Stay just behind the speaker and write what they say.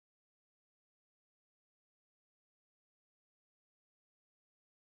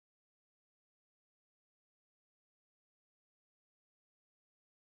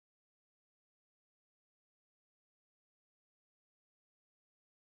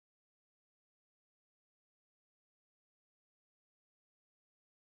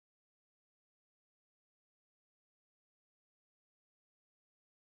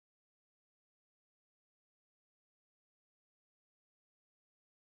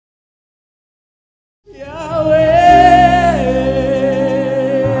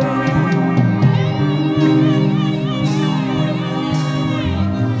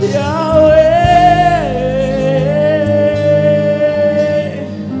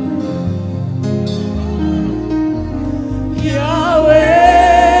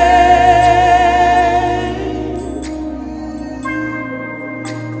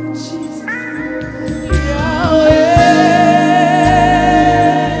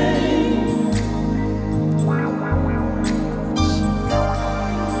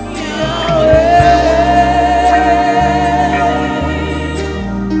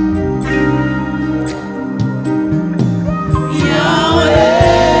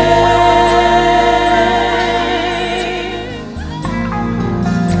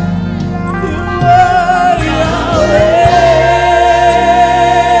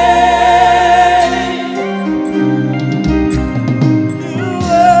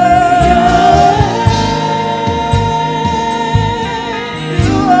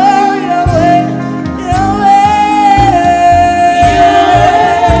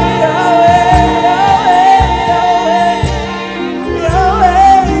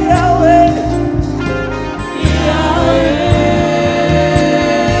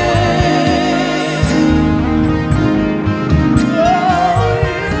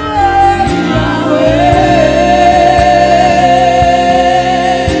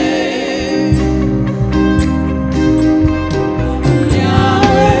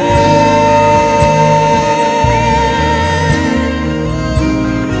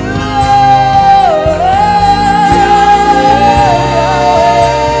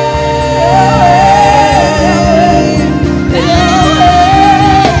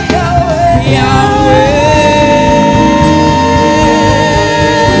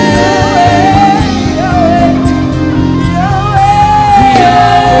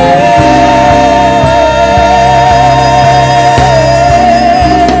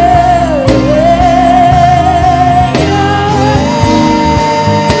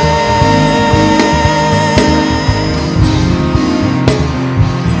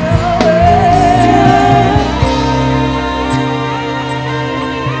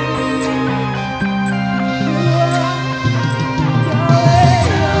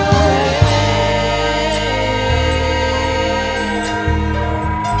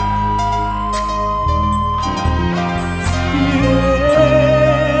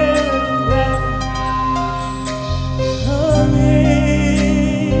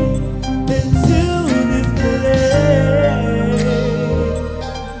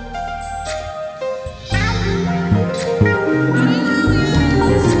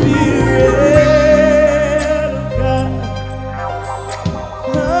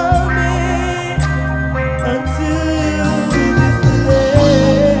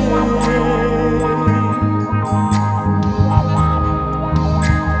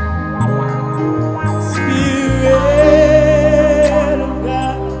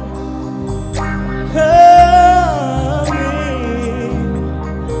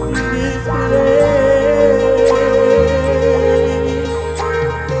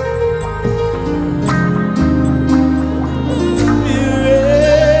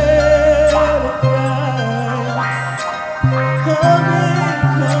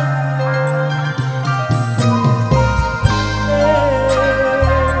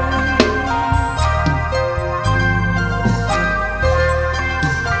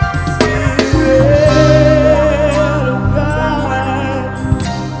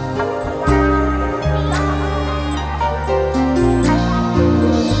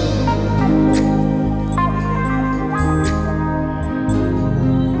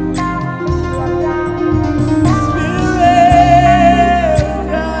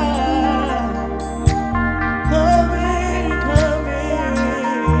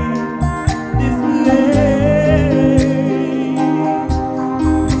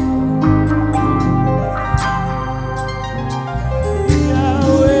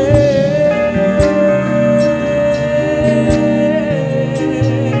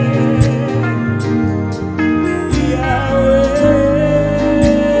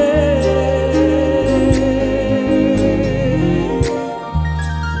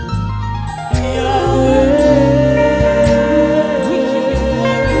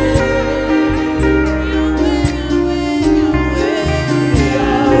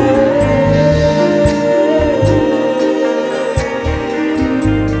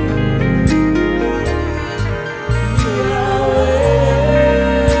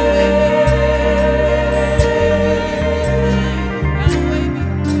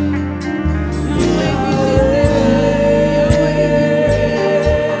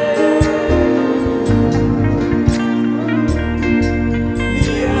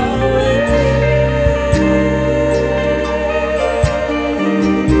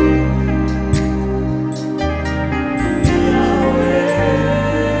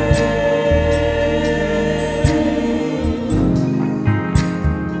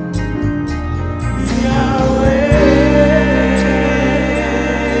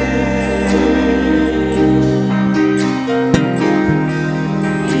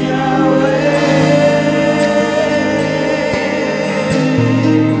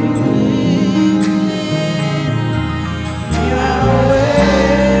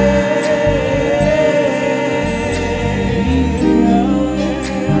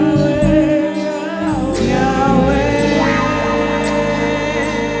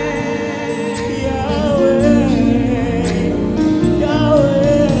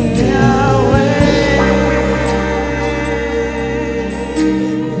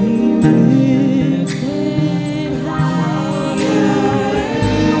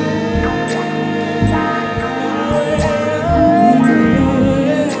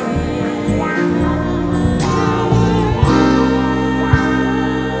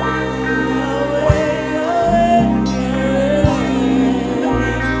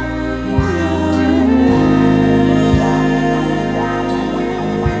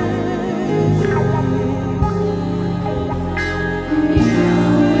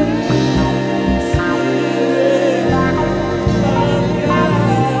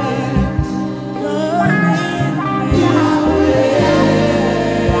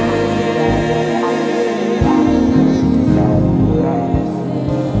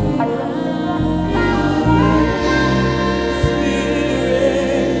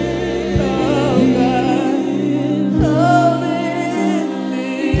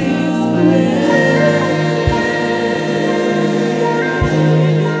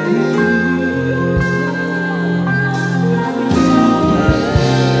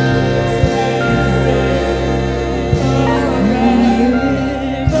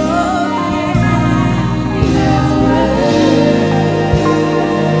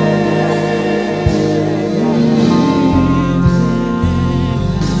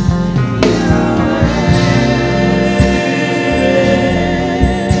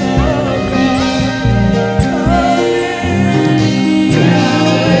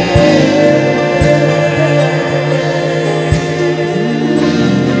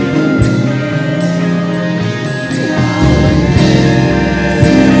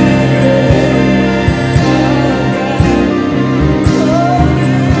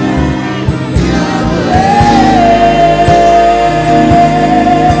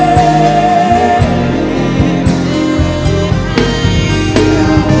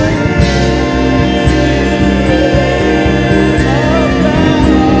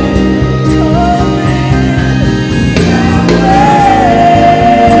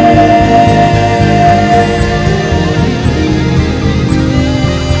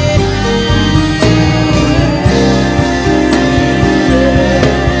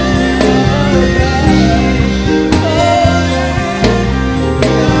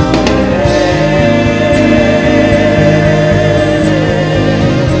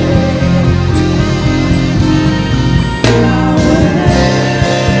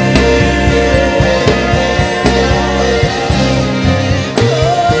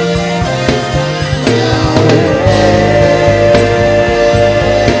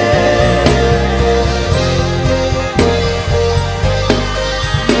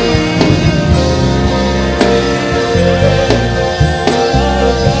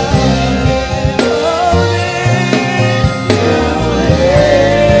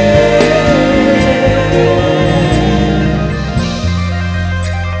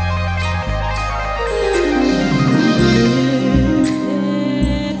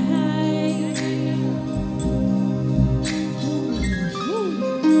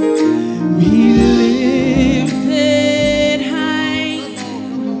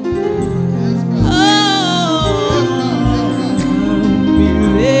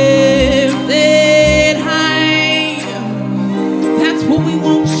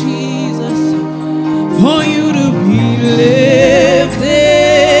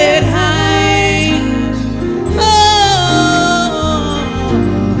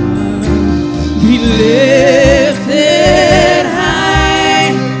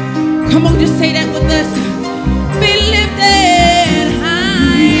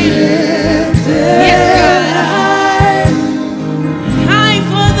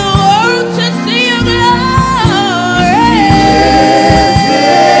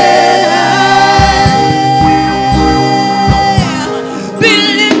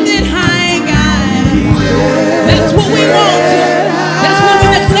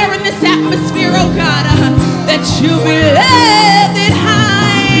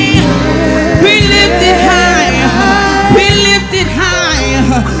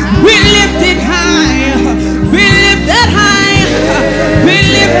lifted high. Be lifted high. Be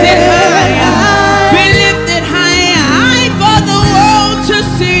lifted high. Be lifted high for the world to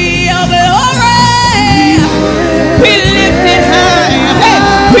see your glory. Be lifted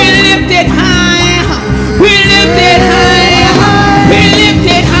high. Be lifted high. Be lifted high. Be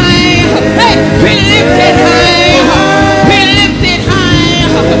lifted high. Be lifted high. Be lifted high.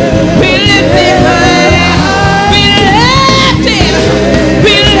 Be lifted high. Be lifted.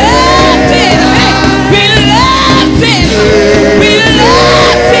 Be lifted. Be lifted. Be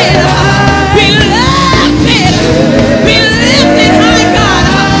lifted. Be lifted. Be lifted high, God.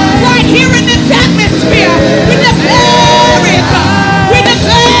 Right here in this atmosphere. We declare it. We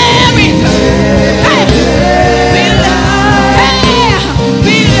declare it. Hey. Be lifted.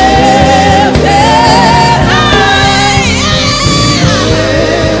 Be lifted high.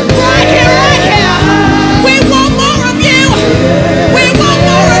 Right here, right here. We want more of you. We want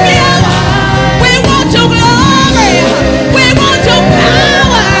more of you. We want your glory. We want your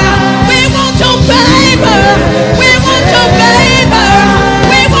power. We want your favor. We want your favor.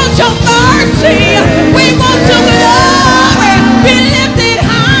 We want your mercy. We want your glory. Be lifted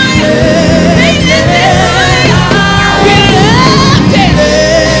high. Be lifted high. Be lifted.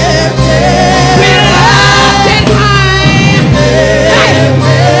 Be lifted high.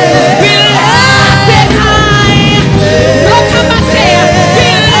 Be lifted high. Look how I say it. Be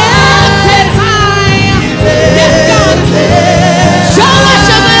lifted high. Yes, God. Show us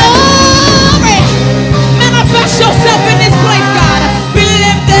your glory. Manifest yourself in this place, God. Be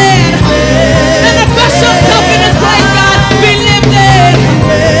lifted. Manifest yourself in this place, God. Be lifted.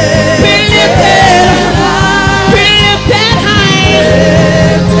 Be lifted. Be lifted high.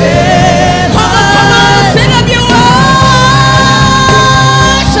 Come on, send up your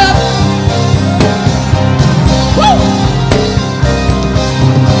worship. Woo.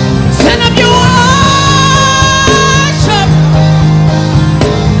 Send up your worship.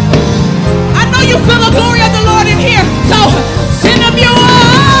 I know you feel the glory of the Lord in here, so send up your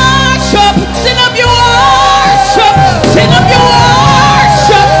worship. Send up your worship. Send up your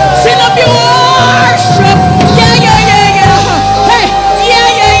worship. Send up your worship. Yeah, yeah, yeah, yeah. Hey, yeah,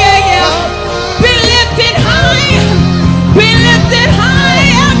 yeah, yeah, yeah. Be lifted high. Be lifted high.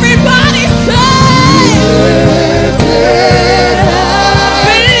 Everybody say.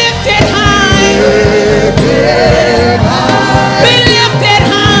 Be lifted high. Be lifted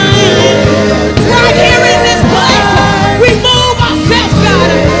high. Right here in this place. We move ourselves, God.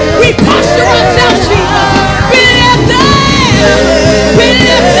 We posture ourselves, Jesus. Be lifted. Be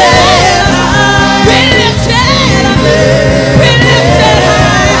lifted. Be lifted. Be lifted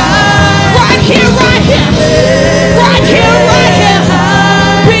high. Right here, right here. Right here, right here.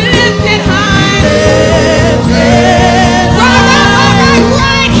 Be lifted high.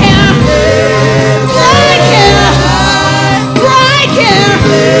 Right here. Right here. Right here.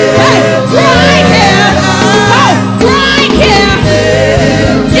 Hey, right here. Oh, right here.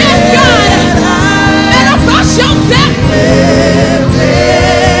 Yes, God. Manifest yourself.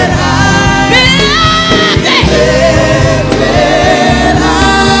 Be lifted. Be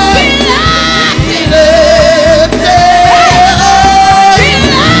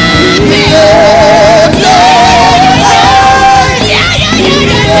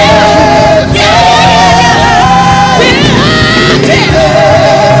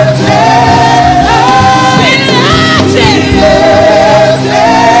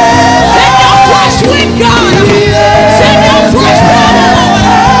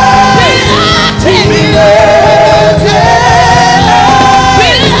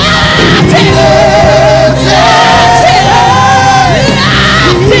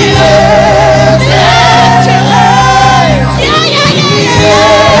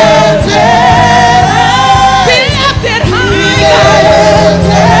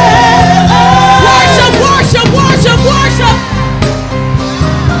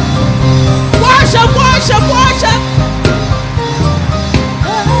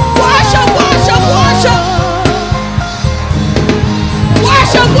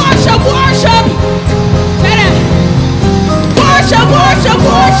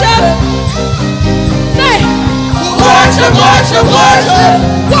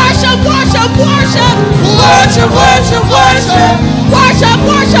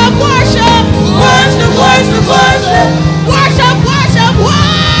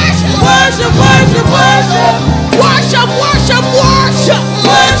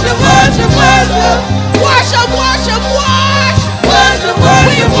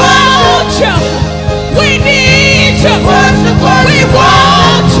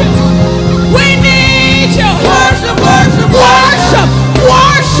worship, worship,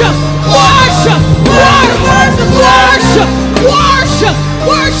 worship.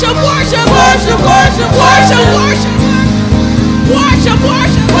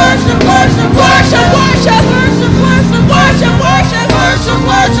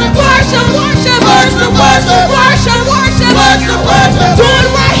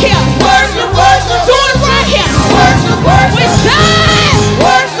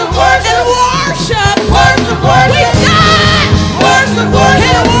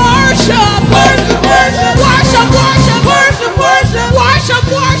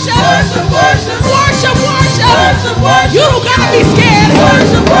 You don't gotta be scared. You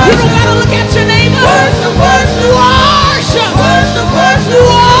don't gotta look at your neighbor. Worship. Worship. Worship.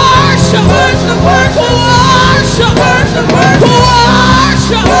 Worship. Worship. Worship. Worship. Worship.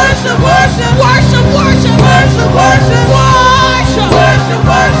 Worship.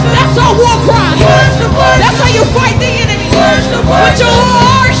 That's our war cry. That's how you fight the enemy. With your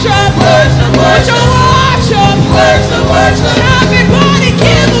worship. With your worship. Everybody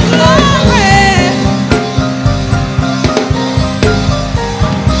give him glory.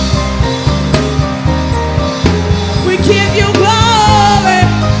 Give you glory.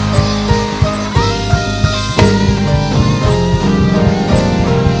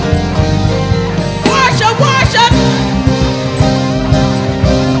 Worship, worship.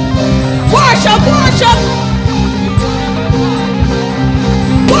 Worship, worship.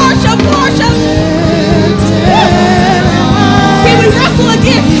 Worship, worship. See, we wrestle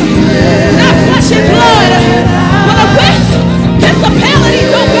against not flesh and blood, but against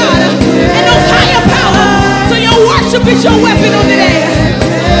principalities, oh God, and those higher powers. So your worship is your weapon on today.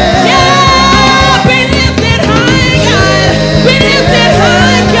 Yeah, be lifted high, God. Be lifted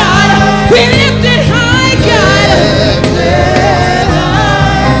high, God. Be lifted high, God.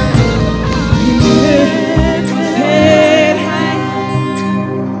 Lifted high.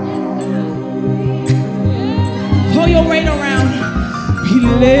 Pull your weight around. Be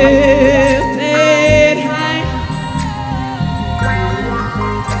lifted high.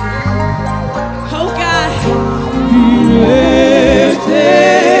 Oh God.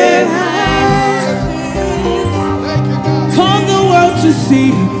 Lifted high. Call the world to see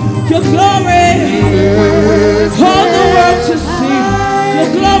your glory. Call the world to see your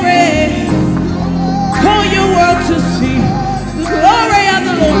glory. Call your world to see the glory of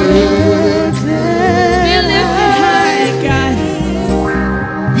the Lord. Be lifted high, God.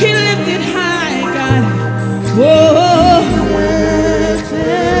 Be lifted high, God. Whoa.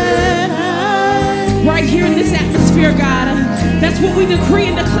 Right here in this atmosphere, God. That's what we decree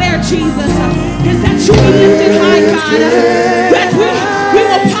and declare, Jesus, is that you be lifted high, God. That we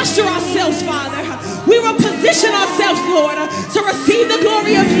will posture ourselves, Father. We will position ourselves, Lord, to receive the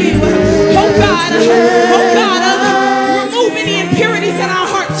glory of you. Oh God, remove any impurities in our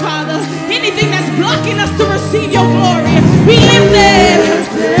hearts, Father. Anything that's blocking us to receive your glory. Be lifted,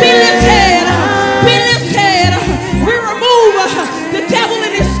 be lifted, be lifted. We remove the devil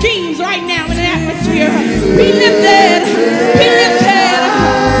and his schemes right now in the atmosphere. Be lifted, be lifted.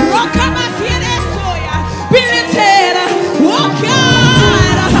 Be lifted. Oh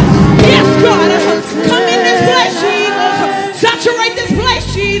God. Yes, God. Come in this place, Jesus. Saturate this place,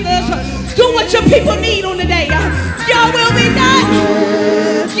 Jesus. Do what your people need on the day. Your will be done.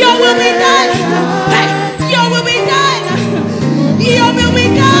 Your will be done. Hey, your will be done. Your will be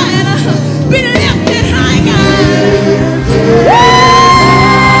done. Be lifted high, God.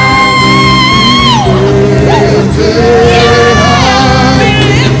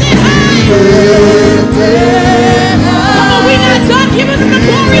 Come on, we're not done giving them the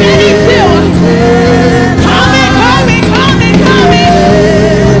glory that he's due. Coming, coming, coming, coming.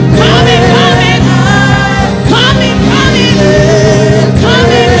 Coming, coming. Coming, coming.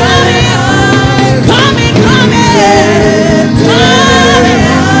 Coming, coming. Coming, coming. Coming.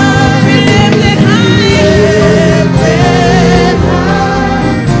 Be lifted high.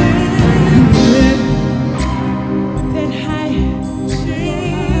 Lifted high.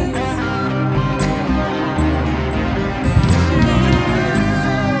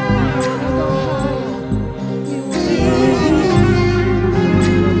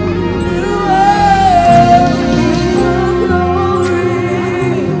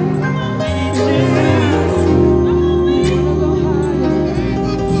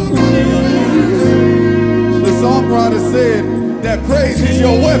 The songwriter said that praise is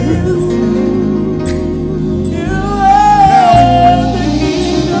your weapon.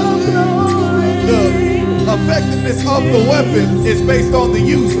 Now, the effectiveness of the weapon is based on the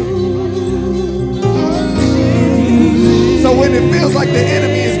user. So when it feels like the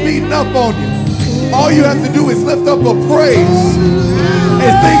enemy is beating up on you, all you have to do is lift up a praise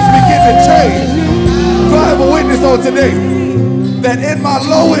as things begin to change. So I have a witness on today that in my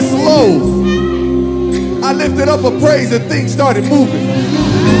lowest lows, I lifted up a praise and things started moving.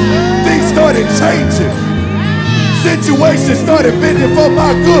 Things started changing. Situations started bending for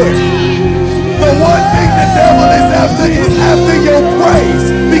my good. The one thing the devil is after your praise,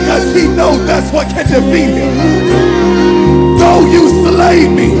 because he knows that's what can defeat him. Though you slay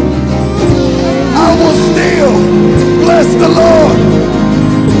me, I will still bless the Lord.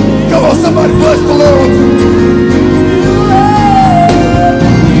 Come on, somebody bless the Lord.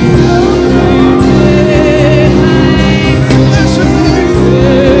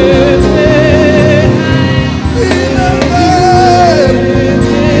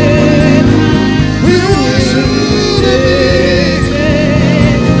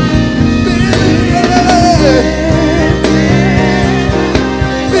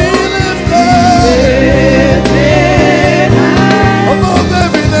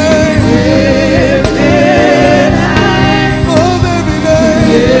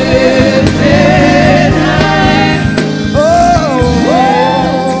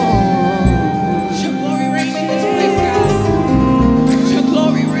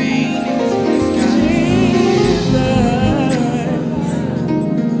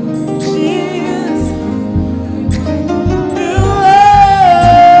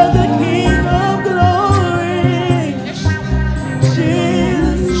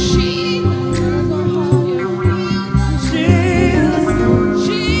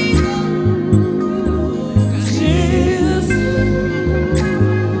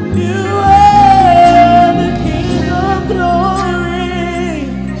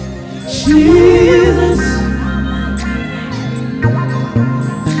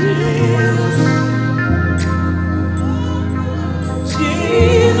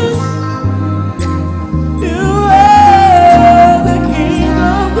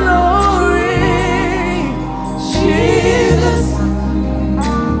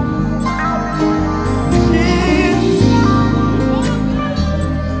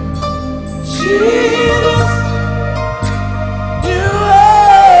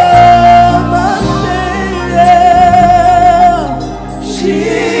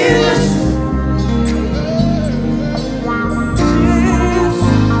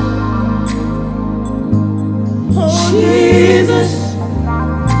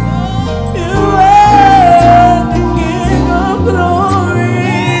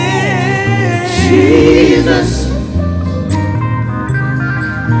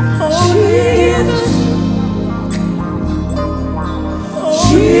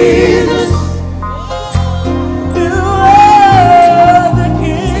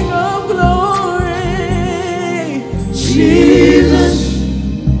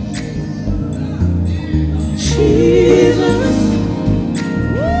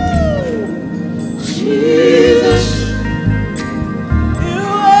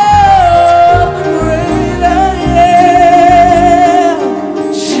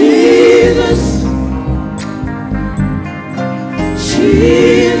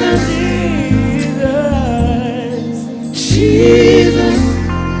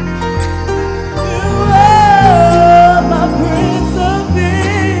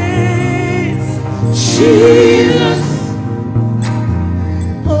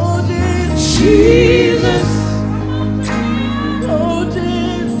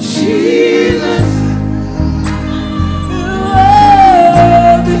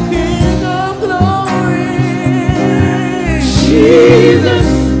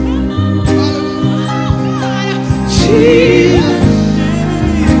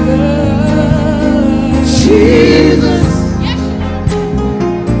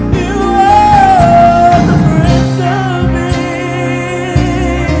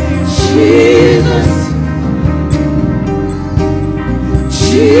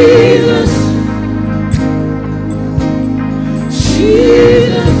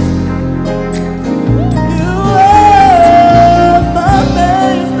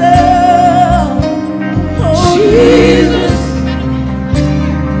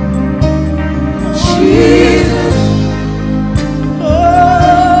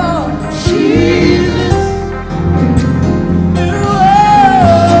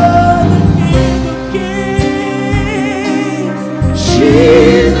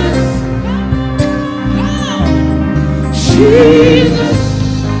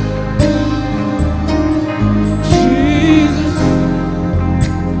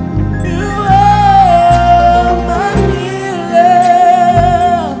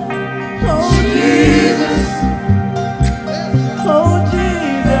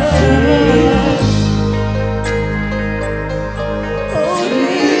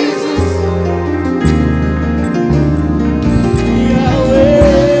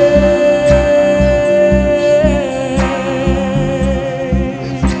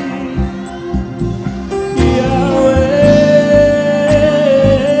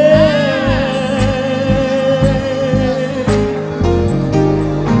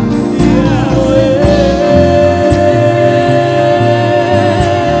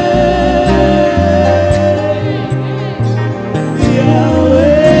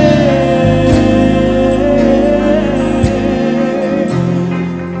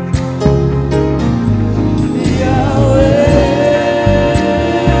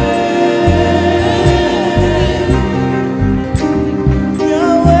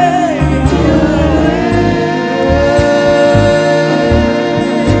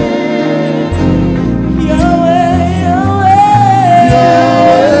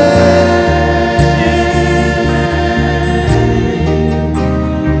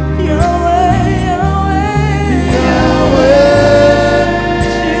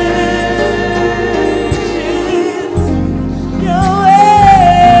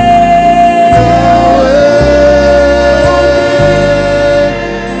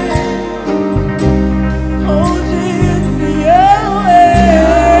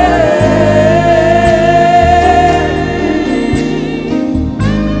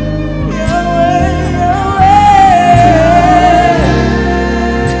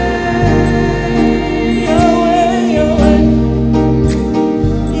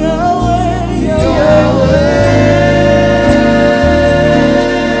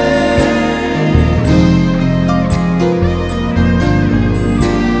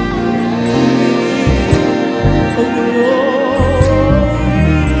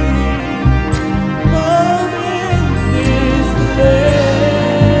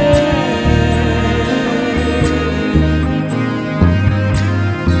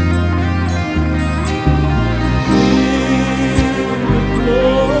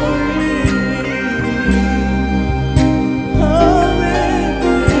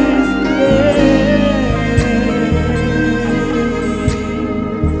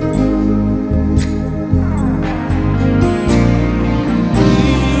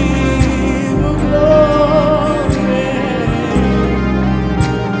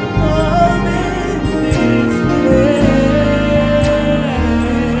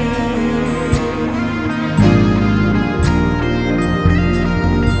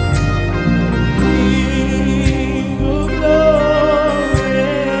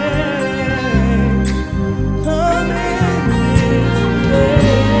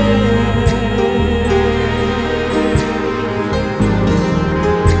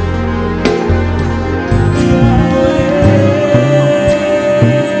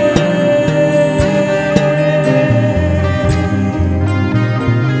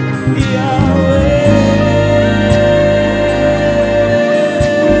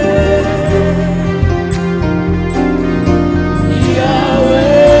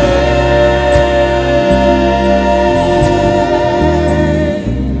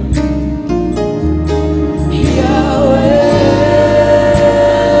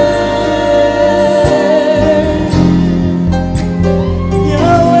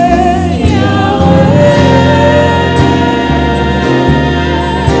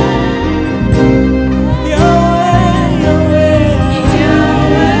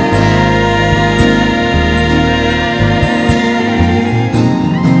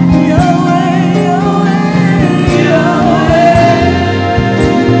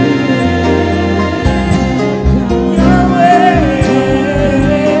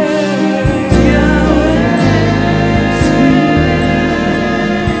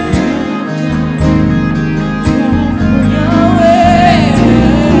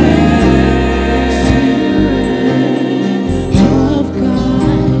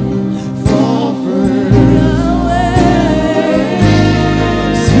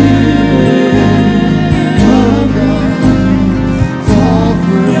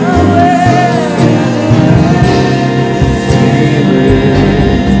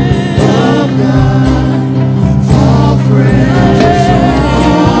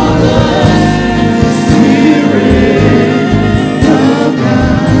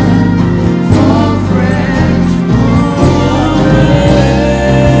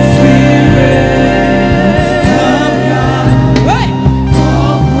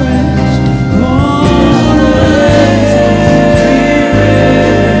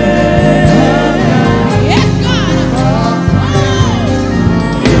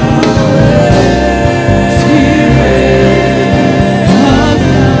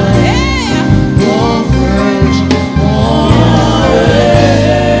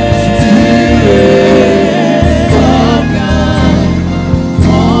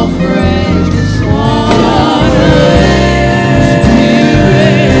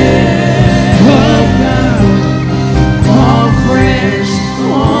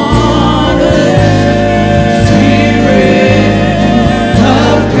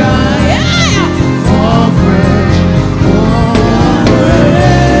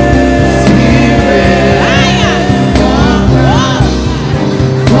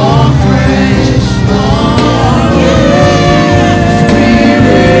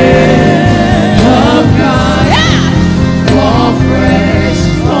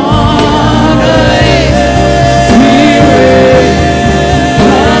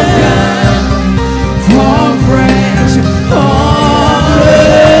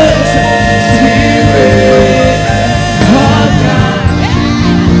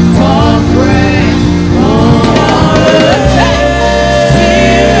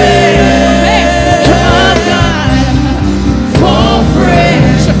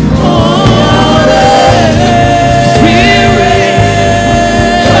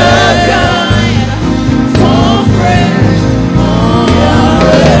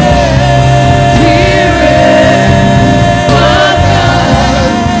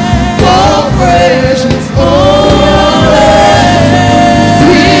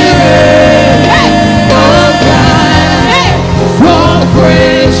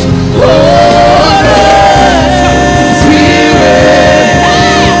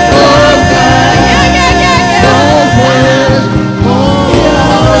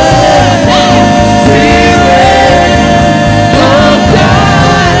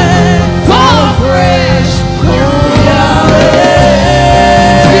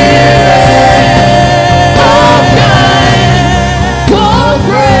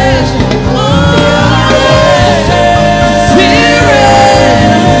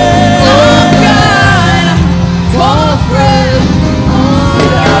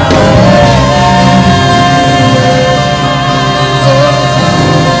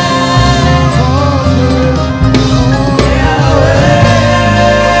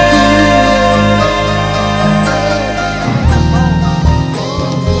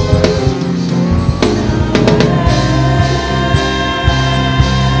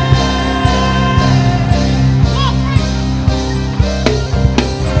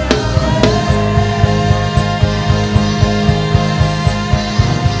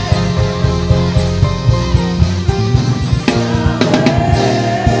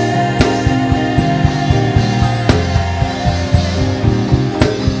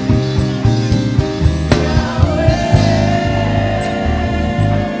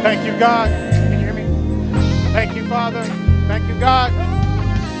 God. Can you hear me? Thank you, Father. Thank you, God.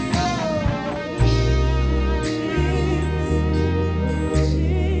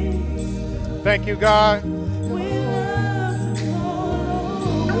 Thank you, God.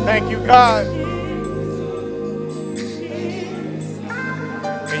 Thank you, God.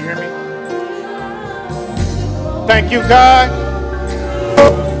 Can you hear me? Thank you, God.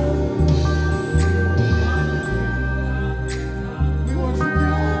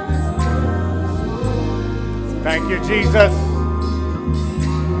 Thank you, Jesus.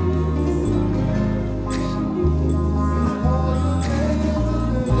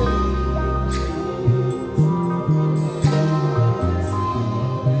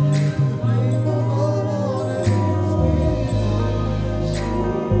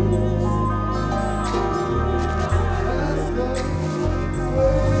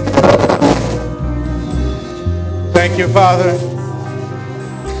 Thank you, Father.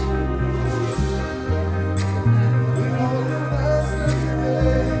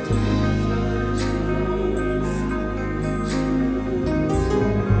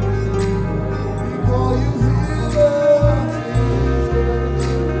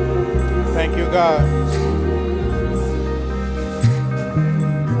 Thank you, God.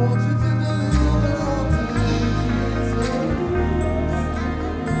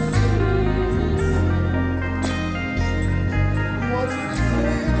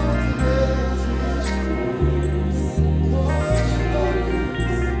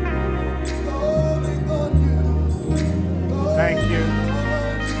 Thank you.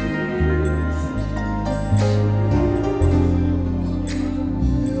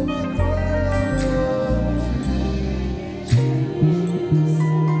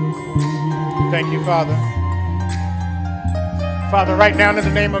 Thank you, Father. Father, right now in the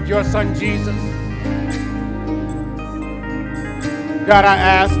name of your Son, Jesus, God, I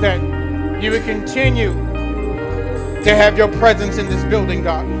ask that you would continue to have your presence in this building,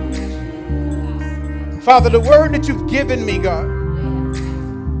 God. Father, the word that you've given me, God,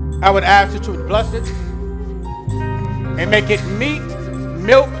 I would ask that you would bless it and make it meat,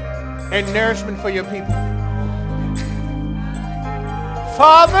 milk, and nourishment for your people.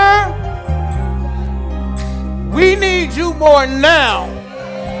 Father, we need you more now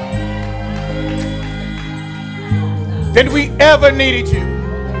than we ever needed you.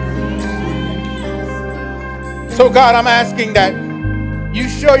 So God, I'm asking that you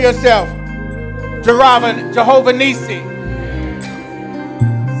show yourself Jehovah Nissi,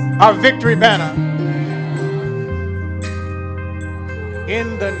 our victory banner,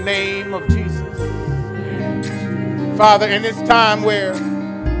 in the name of Jesus. Father, in this time where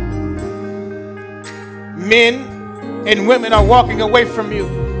men and women are walking away from you,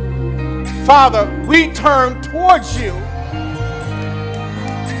 Father, we turn towards you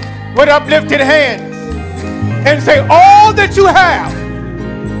with uplifted hands and say, all that you have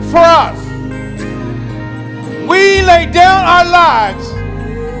for us, we lay down our lives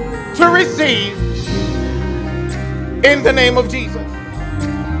to receive in the name of Jesus.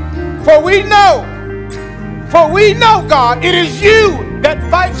 For we know, God, it is you that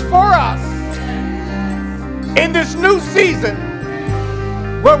fights for us in this new season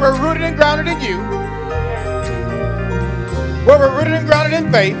where we're rooted and grounded in you, where we're rooted and grounded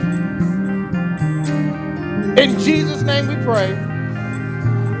in faith. In Jesus' name we pray.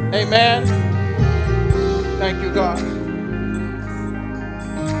 Amen. Thank you, God.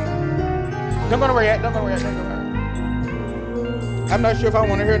 Don't go nowhere yet. Don't go nowhere yet. Don't go nowhere. I'm not sure if I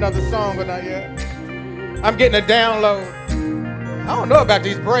want to hear another song or not yet. I'm getting a download. I don't know about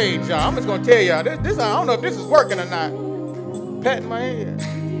these braids, y'all. I'm just going to tell y'all. This, I don't know if this is working or not. Patting my head.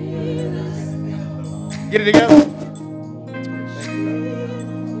 Get it together.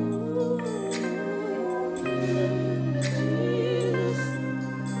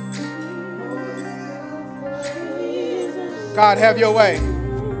 God, have your way.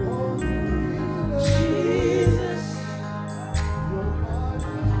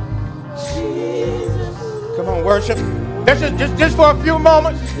 Come on, worship. Just for a few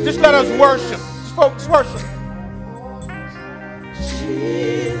moments, just let us worship. Folks, worship.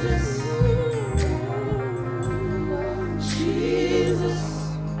 Jesus. Jesus.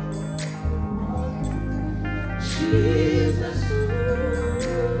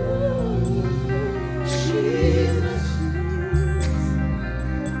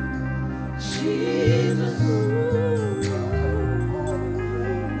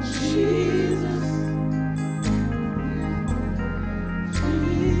 Jesus.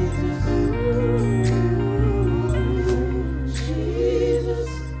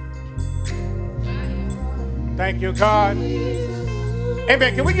 Thank you, God.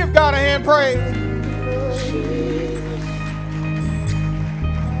 Amen. Can we give God a hand praise?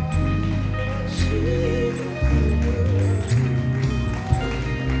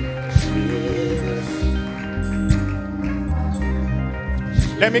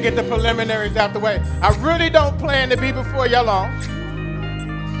 Let me get the preliminaries out the way. I really don't plan to be before y'all long.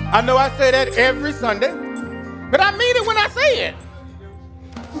 I know I say that every Sunday, but I mean it when I say it.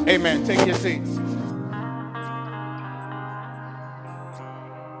 Amen. Take your seats.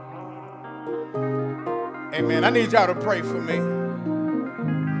 Amen. I need y'all to pray for me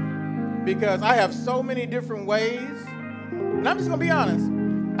because I have so many different ways, and I'm just going to be honest.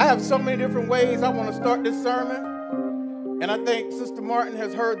 I have so many different ways I want to start this sermon. And I think Sister Martin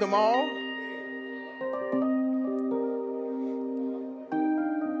has heard them all.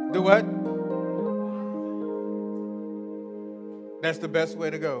 Do what? That's the best way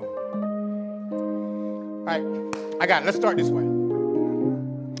to go. All right, I got it. Let's start this way.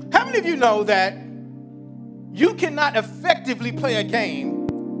 How many of you know that you cannot effectively play a game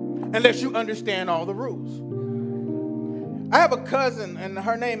unless you understand all the rules? I have a cousin, and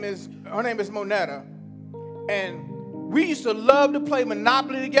her name is Monetta, and we used to love to play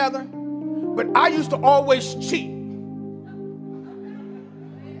Monopoly together, but I used to always cheat.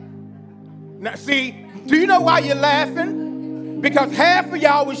 Now, see, do you know why you're laughing? Because half of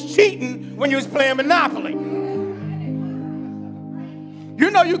y'all was cheating when you was playing Monopoly.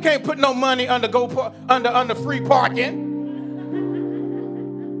 You know you can't put no money under free parking.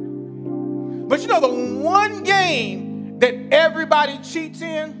 But you know the one game that everybody cheats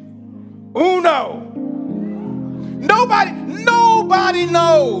in? Uno. Nobody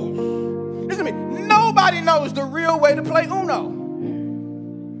knows. Listen to me. Nobody knows the real way to play Uno.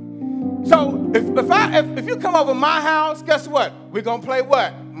 So if you come over my house, guess what? We're gonna play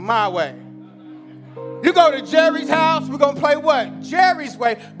what? My way. You go to Jerry's house, we're gonna play what? Jerry's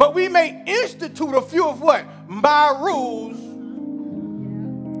way. But we may institute a few of what? My rules.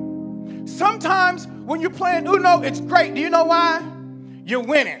 Sometimes when you're playing Uno, it's great. Do you know why? You're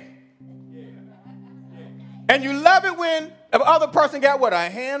winning. And you love it when the other person got what? A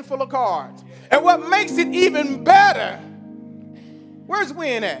handful of cards. And what makes it even better, where's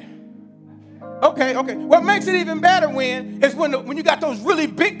Win at? Okay. What makes it even better, Win, is when you got those really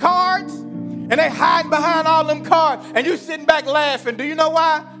big cards and they hiding behind all them cards and you sitting back laughing. Do you know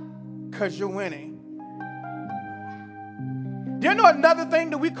why? Because you're winning. Do you know another thing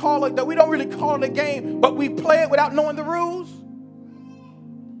that we call it, that we don't really call it a game, but we play it without knowing the rules?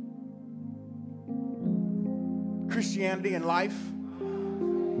 Christianity and life.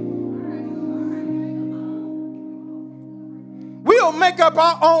 We'll make up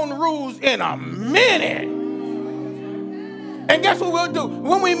our own rules in a minute. And guess what we'll do?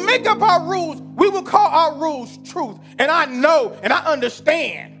 When we make up our rules, we will call our rules truth. And I know and I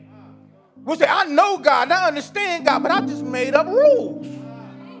understand. We'll say, I know God and I understand God, but I just made up rules.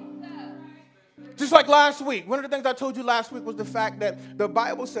 Just like last week. One of the things I told you last week was the fact that the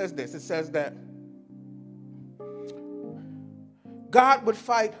Bible says this. It says that God would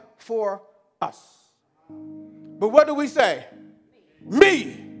fight for us. But what do we say?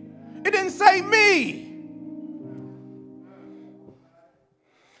 Me. It didn't say me.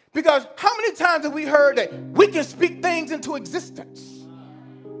 Because how many times have we heard that we can speak things into existence?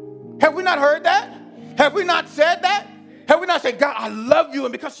 Have we not heard that? Have we not said that? Have we not said, God, I love you,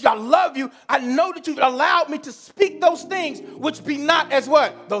 and because I love you, I know that you've allowed me to speak those things which be not as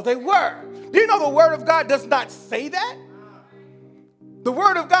what? Though they were. Do you know the Word of God does not say that? The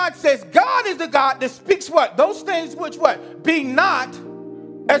Word of God says God is the God that speaks what? Those things which what? Be not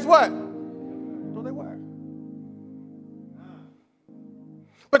as what? Though they were.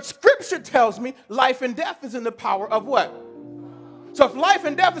 But Scripture tells me life and death is in the power of what? So if life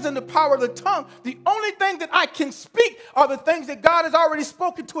and death is in the power of the tongue, the only thing that I can speak are the things that God has already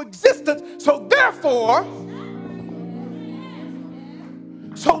spoken to existence. So therefore,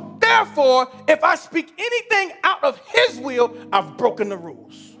 if I speak anything out of His will, I've broken the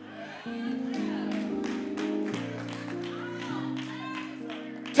rules.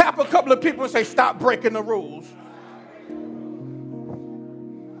 Tap a couple of people and say, stop breaking the rules.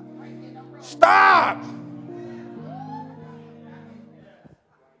 Stop.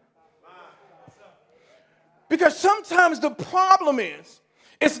 Because sometimes the problem is,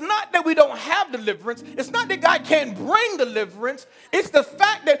 it's not that we don't have deliverance. It's not that God can't bring deliverance. It's the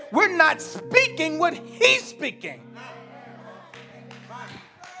fact that we're not speaking what He's speaking.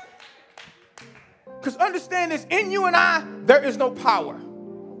 Because understand this, in you and I, there is no power.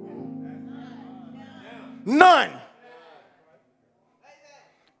 None.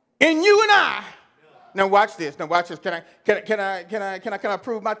 In you and I, Now watch this. Now watch this. Can I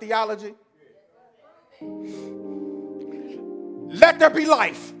prove my theology? Let there be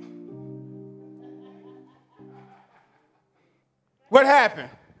life. What happened?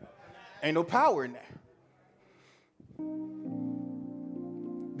 Ain't no power in that.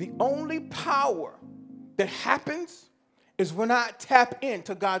 The only power that happens is when I tap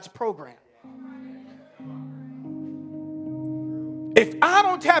into God's program. If I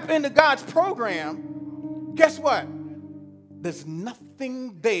don't tap into God's program, guess what? There's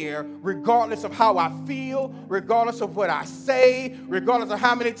nothing there, regardless of how I feel, regardless of what I say, regardless of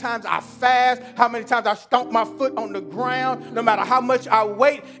how many times I fast, how many times I stomp my foot on the ground, no matter how much I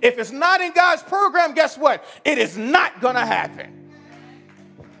wait. If it's not in God's program, guess what? It is not going to happen.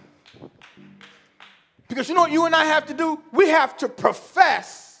 Because you know what you and I have to do? We have to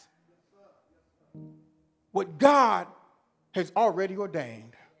profess what God has already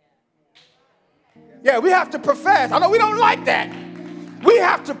ordained. Yeah, we have to profess. I know we don't like that. We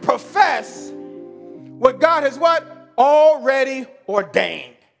have to profess what God has what? Already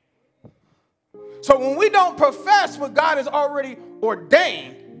ordained. So when we don't profess what God has already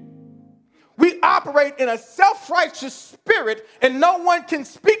ordained, we operate in a self-righteous spirit and no one can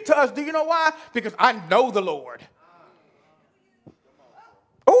speak to us. Do you know why? Because I know the Lord.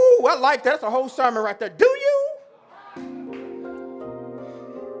 Oh, I like that. That's a whole sermon right there. Do you?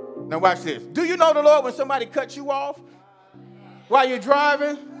 Now watch this. Do you know the Lord when somebody cuts you off while you're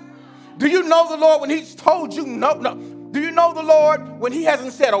driving? Do you know the Lord when he's told you no? Do you know the Lord when he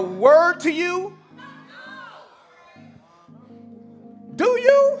hasn't said a word to you? Do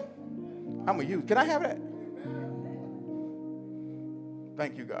you? I'm a youth. Can I have that?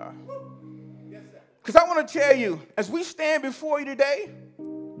 Thank you, God. Because I want to tell you, as we stand before you today,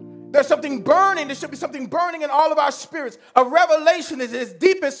 there's something burning. There should be something burning in all of our spirits. A revelation is as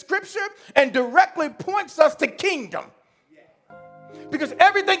deep as Scripture and directly points us to kingdom. Because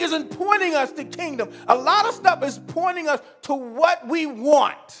everything isn't pointing us to kingdom. A lot of stuff is pointing us to what we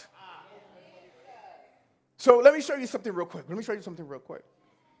want. So let me show you something real quick.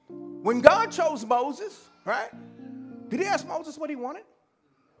 When God chose Moses, right? Did he ask Moses what he wanted?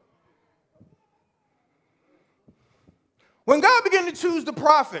 When God began to choose the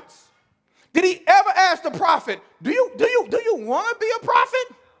prophets, did he ever ask the prophet, do you want to be a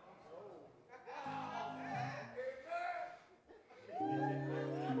prophet?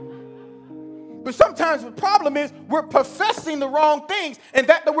 But sometimes the problem is we're professing the wrong things, and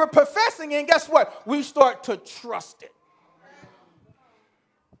that we're professing, and guess what? We start to trust it.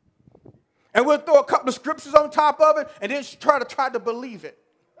 And we'll throw a couple of scriptures on top of it and then try to believe it.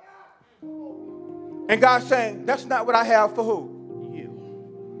 And God's saying, that's not what I have for who?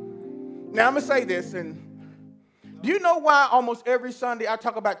 You. Now, I'm going to say this. And do you know why almost every Sunday I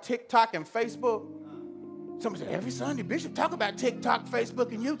talk about TikTok and Facebook? Somebody said, every Sunday, Bishop, talk about TikTok,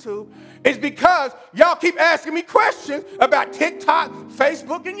 Facebook, and YouTube. It's because y'all keep asking me questions about TikTok,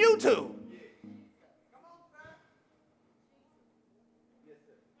 Facebook, and YouTube.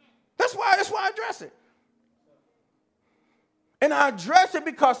 That's why I address it. And I address it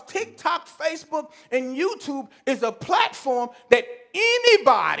because TikTok, Facebook, and YouTube is a platform that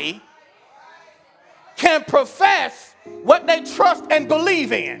anybody can profess what they trust and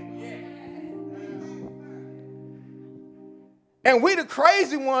believe in. And we the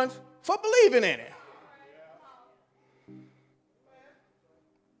crazy ones for believing in it.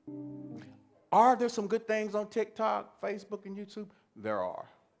 Are there some good things on TikTok, Facebook, and YouTube? There are.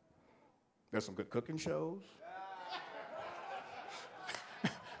 There's some good cooking shows.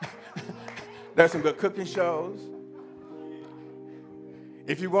 There's some good cooking shows.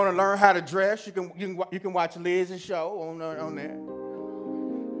 If you want to learn how to dress, you can watch Liz's show on there.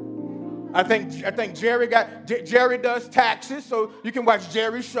 I think Jerry does taxes, so you can watch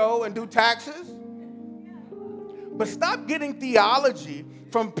Jerry's show and do taxes. But stop getting theology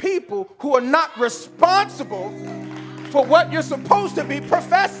from people who are not responsible for what you're supposed to be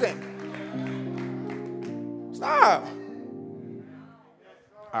professing. Stop.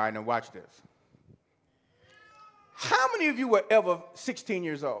 All right, now watch this. How many of you were ever 16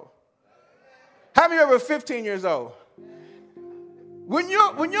 years old? How many of you were 15 years old? When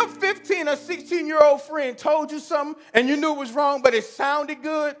your 15 or 16-year-old friend told you something and you knew it was wrong, but it sounded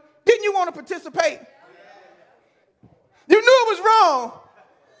good, didn't you want to participate? You knew it was wrong,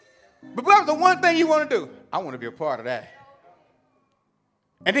 but what was the one thing you want to do? I want to be a part of that.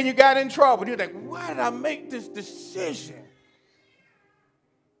 And then you got in trouble. You're like, why did I make this decision?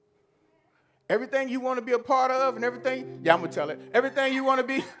 Everything you want to be a part of and everything, yeah, I'm going to tell it. Everything you want to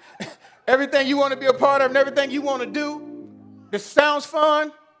be a part of and everything you want to do, this sounds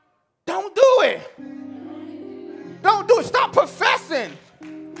fun, Don't do it. Don't do it. Stop professing.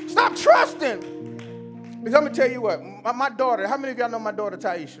 Stop trusting. Because I'm going to tell you what, my daughter, how many of y'all know my daughter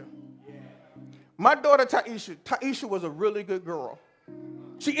Taisha? My daughter Taisha was a really good girl.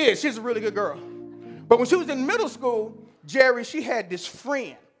 She is. She's a really good girl. But when she was in middle school, Jerry, she had this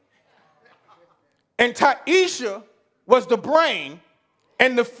friend. And Taisha was the brain,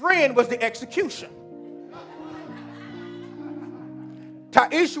 and the friend was the execution.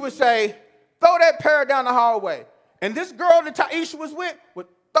 Taisha would say, throw that pear down the hallway. And this girl that Taisha was with would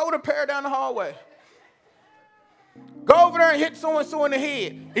throw the pear down the hallway. Go over there and hit so-and-so in the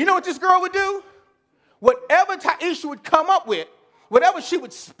head. You know what this girl would do? Whatever Taisha would come up with, whatever she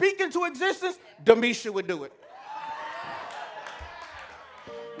would speak into existence, Demisha would do it.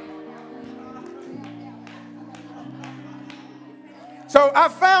 So I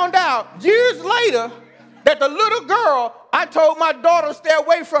found out years later that the little girl I told my daughter to stay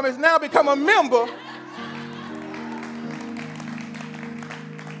away from has now become a member.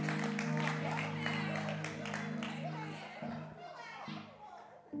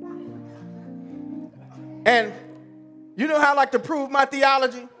 And you know how I like to prove my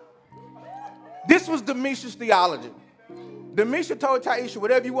theology? This was Demisha's theology. Demisha told Taisha,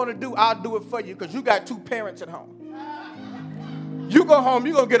 whatever you want to do, I'll do it for you because you got two parents at home. You go home,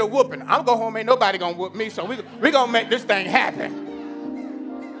 you're going to get a whooping. I'm going home, ain't nobody going to whoop me, so we're going to make this thing happen.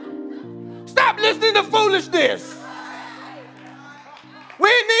 Stop listening to foolishness. We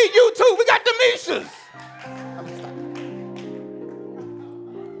need you too. We got Demishas.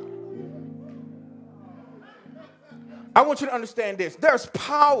 I want you to understand this. There's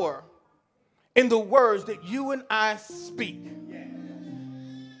power in the words that you and I speak.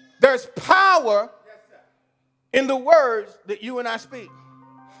 There's power in the words that you and I speak.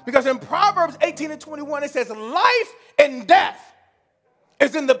 Because in Proverbs 18 and 21, it says, life and death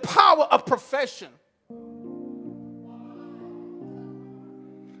is in the power of profession.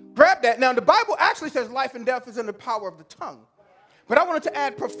 Grab that. Now, the Bible actually says life and death is in the power of the tongue. But I wanted to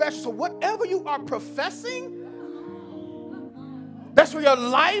add profession. So whatever you are professing, that's where your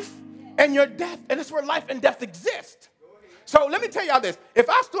life and your death, and that's where life and death exist. So let me tell y'all this. If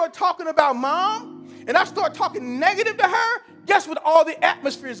I start talking about mom and I start talking negative to her, guess what all the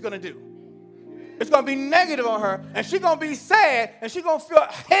atmosphere is going to do? It's going to be negative on her, and she's going to be sad, and she's going to feel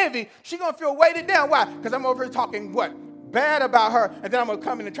heavy. She's going to feel weighted down. Why? Because I'm over here talking what? Bad about her, and then I'm going to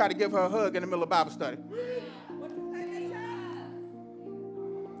come in and try to give her a hug in the middle of Bible study.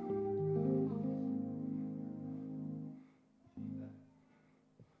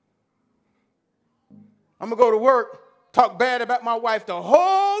 I'm going to go to work, talk bad about my wife the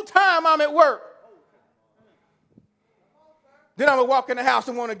whole time I'm at work. Then I'm going to walk in the house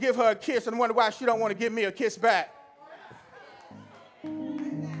and want to give her a kiss and wonder why she don't want to give me a kiss back.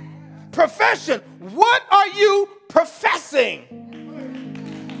 Profession. What are you professing?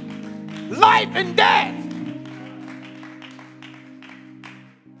 Life and death.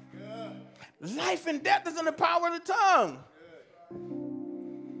 Life and death is in the power of the tongue.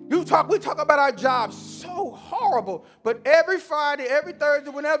 We talk about our jobs so horrible, but every Friday, every Thursday,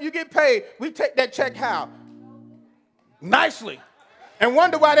 whenever you get paid, we take that check how? Nicely. And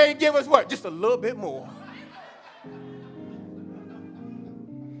wonder why they didn't give us what? Just a little bit more.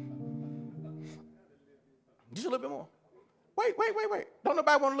 Just a little bit more. Wait. Don't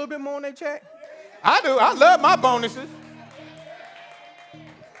nobody want a little bit more on their check? I do. I love my bonuses.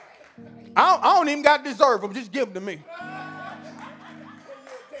 I don't even got to deserve them. Just give them to me.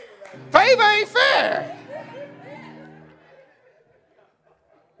 Favor ain't fair.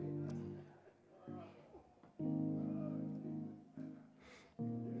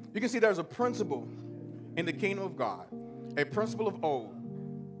 You can see there's a principle in the kingdom of God, a principle of old.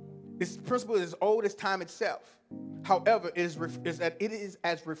 This principle is as old as time itself. However, it is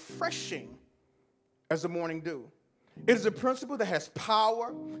as refreshing as the morning dew. It is a principle that has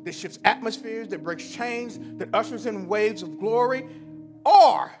power, that shifts atmospheres, that breaks chains, that ushers in waves of glory,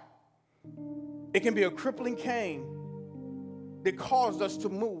 or it can be a crippling cane that caused us to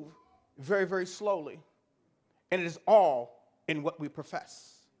move very, very slowly. And it is all in what we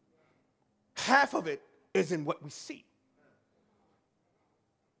profess. Half of it is in what we see.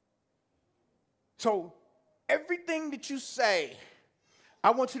 So everything that you say,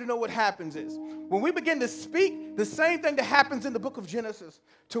 I want you to know what happens is when we begin to speak the same thing that happens in the book of Genesis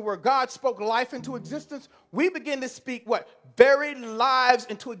to where God spoke life into existence, we begin to speak what? Very lives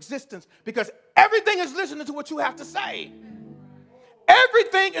into existence, because everything is listening to what you have to say.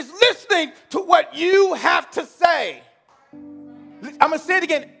 Everything is listening to what you have to say. I'm going to say it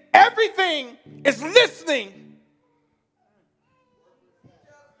again. Everything is listening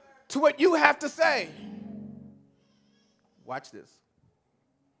to what you have to say. Watch this.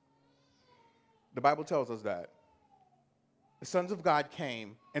 The Bible tells us that the sons of God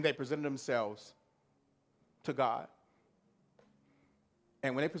came and they presented themselves to God.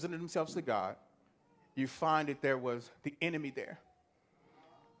 And when they presented themselves to God, you find that there was the enemy there.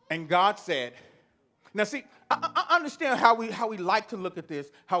 And God said, now see, I understand how we like to look at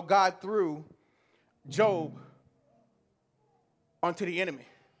this, how God threw Job onto the enemy.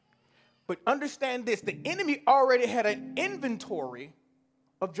 But understand this, the enemy already had an inventory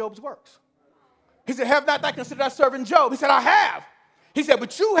of Job's works. He said, have not thou considered thy servant Job? He said, I have. He said,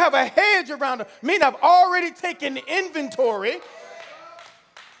 but you have a hedge around him. Meaning I've already taken inventory.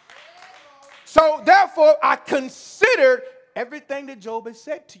 So therefore, I considered everything that Job has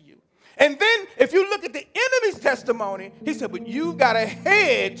said to you. And then if you look at the enemy's testimony, he said, but you got a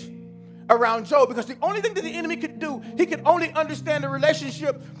hedge around Job, because the only thing that the enemy could do, he could only understand the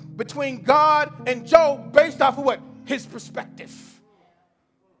relationship between God and Job based off of what? His perspective.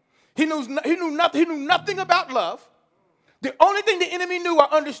 He knew nothing about love. The only thing the enemy knew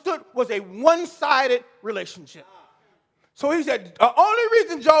or understood was a one-sided relationship. So he said, the only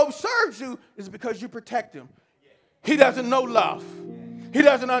reason Job serves you is because you protect him. He doesn't know love. He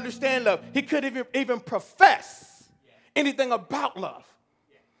doesn't understand love. He couldn't even profess anything about love.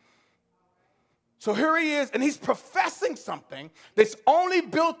 So here he is, and he's professing something that's only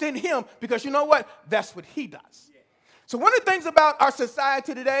built in him because you know what? That's what he does. So one of the things about our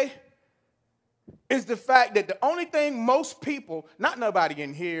society today is the fact that the only thing most people, not nobody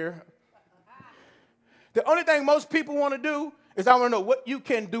in here, the only thing most people want to do is I want to know what you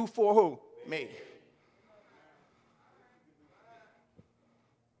can do for who? Me.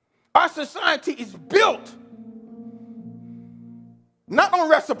 Our society is built not on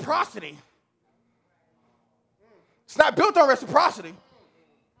reciprocity. It's not built on reciprocity.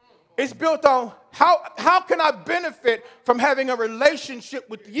 It's built on how can I benefit from having a relationship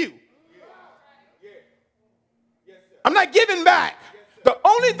with you? I'm not giving back. The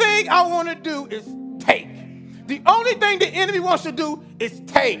only thing I want to do is take. The only thing the enemy wants to do is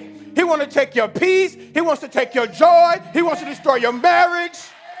take. He wants to take your peace. He wants to take your joy. He wants to destroy your marriage.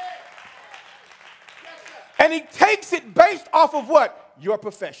 And he takes it based off of what? Your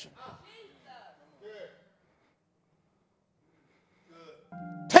profession.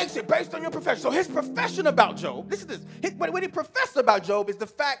 Takes it based on your profession. So his profession about Job, listen to this. What he professed about Job is the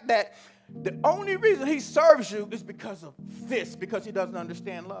fact that the only reason he serves you is because of this, because he doesn't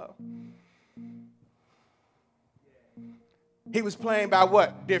understand love. He was playing by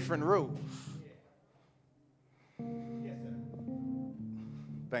what? Different rules.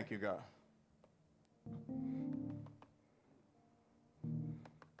 Thank you, God.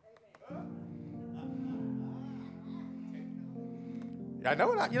 I know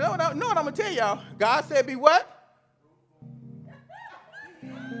what I'm going to tell y'all. God said be what?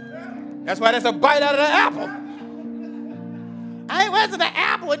 That's why there's a bite out of the apple. It wasn't an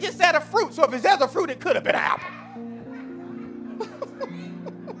apple, it just said a fruit. So if it says a fruit, it could have been an apple.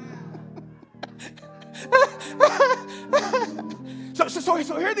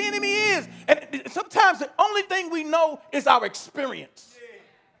 So here the enemy is. And sometimes the only thing we know is our experience.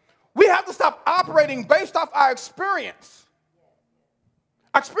 We have to stop operating based off our experience.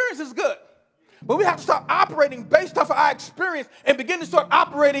 Our experience is good, but we have to start operating based off of our experience and begin to start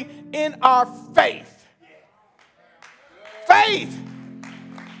operating in our faith. Faith.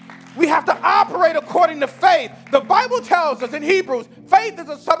 We have to operate according to faith. The Bible tells us in Hebrews, faith is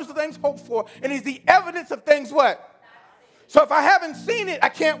the substance of things hoped for and is the evidence of things what? So if I haven't seen it, I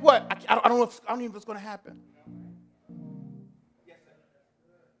can't what? I don't know if it's going to happen.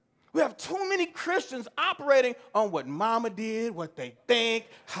 We have too many Christians operating on what mama did, what they think,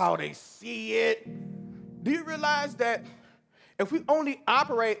 how they see it. Do you realize that if we only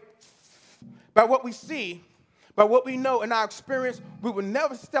operate by what we see, by what we know in our experience, we will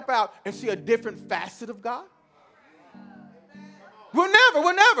never step out and see a different facet of God? We'll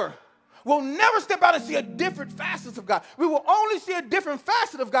never step out and see a different facet of God. We will only see a different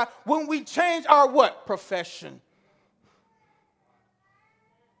facet of God when we change our what? Profession.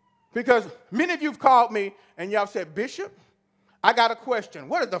 Because many of you have called me and y'all said, Bishop, I got a question.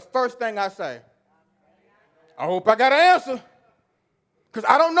 What is the first thing I say? I hope I got an answer. Because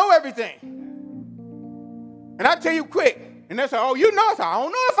I don't know everything. And I tell you quick. And they say, oh, you know. I say, I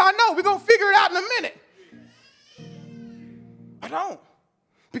don't know if I know. We're going to figure it out in a minute. I don't.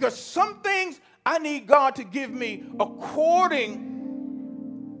 Because some things I need God to give me according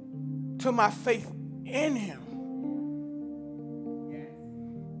to my faith in him.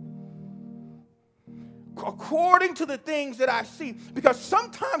 according to the things that I see. Because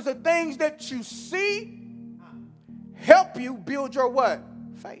sometimes the things that you see help you build your what?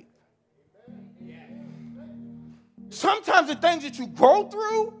 Faith. Sometimes the things that you go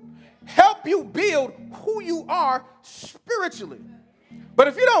through help you build who you are spiritually. But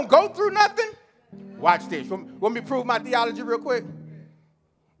if you don't go through nothing, watch this. Want me to prove my theology real quick?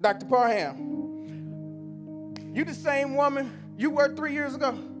 Dr. Parham, you the same woman you were 3 years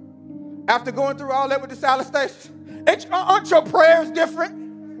ago after going through all that with the salad station? Aren't your prayers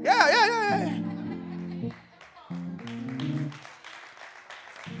different? Yeah.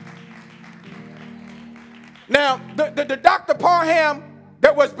 Now, the Dr. Parham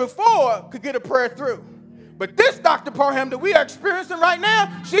that was before could get a prayer through. But this Dr. Parham that we are experiencing right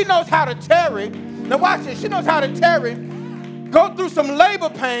now, she knows how to tarry. Now watch this. She knows how to tarry, go through some labor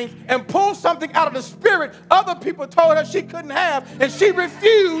pains, and pull something out of the spirit other people told her she couldn't have, and she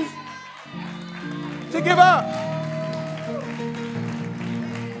refused to give up.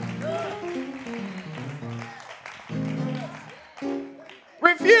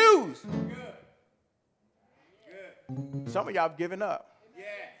 Refuse. Some of y'all have given up.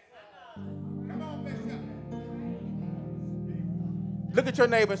 Look at your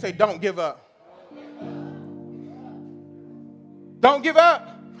neighbor and say, don't give up. Don't give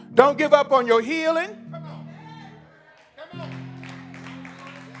up. Don't give up on your healing.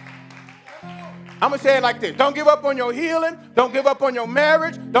 I'm going to say it like this. Don't give up on your healing. Don't give up on your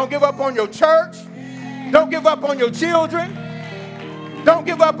marriage. Don't give up on your church. Don't give up on your children. Don't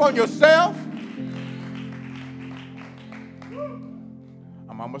give up on yourself.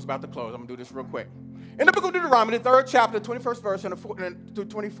 I'm almost about to close. I'm going to do this real quick. In the book of Deuteronomy, the 3rd chapter, 21st verse, and to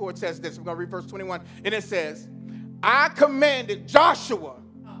 24, it says this. We're going to read verse 21. And it says, I commanded Joshua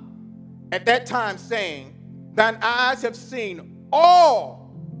at that time, saying, thine eyes have seen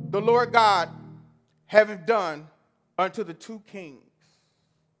all the Lord God haveth done unto the 2 kings.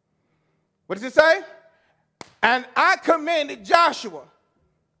 What does it say? And I commanded Joshua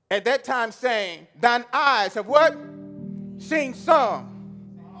at that time, saying, thine eyes have what? Seen some.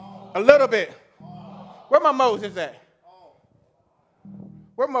 A little bit. Where my Moses at?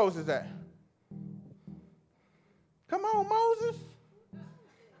 Where Moses at? Come on, Moses.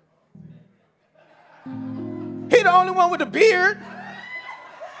 He the only one with a beard.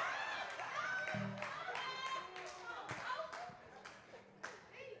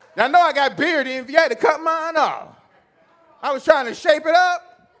 Now, I know I got beard in. If you had to cut mine off. I was trying to shape it up.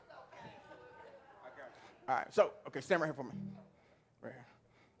 All right, so, okay, stand right here for me. Right here.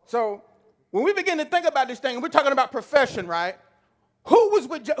 So, when we begin to think about this thing, we're talking about profession, right? Who was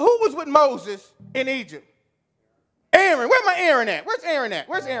with Moses in Egypt? Aaron. Where's my Aaron at? Where's Aaron at?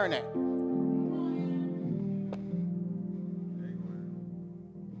 Where's Aaron at?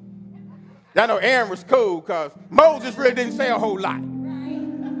 Y'all know Aaron was cool because Moses really didn't say a whole lot.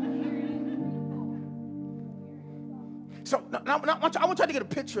 So now I want y'all to get a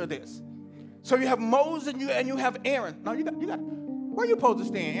picture of this. So you have Moses and you have Aaron. Now you got. Where you supposed to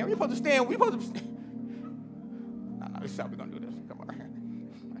stand, Aaron? You supposed to stand. We supposed to stand. No, this is how we're gonna do this. Come on.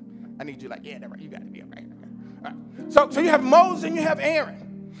 I need you like, yeah, that's right. You got to be all right. All right. So you have Moses and you have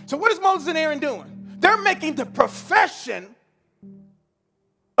Aaron. So what is Moses and Aaron doing? They're making the profession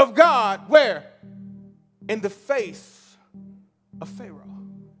of God where? In the face of Pharaoh.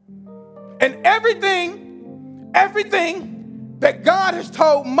 And everything that God has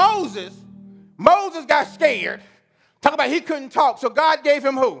told Moses got scared. Talk about he couldn't talk, so God gave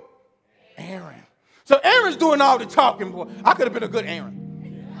him who? Aaron. So Aaron's doing all the talking, boy. I could have been a good Aaron.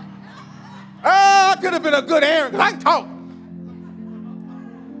 I could have been a good Aaron because I can talk.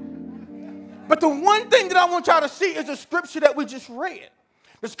 But the one thing that I want y'all to see is the scripture that we just read.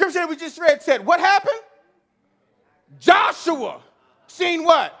 The scripture that we just read said, what happened? Joshua seen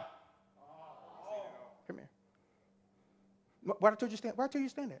what? Come here. Why did you stand? Why did you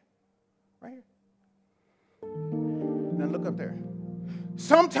stand there? Right here. Now look up there.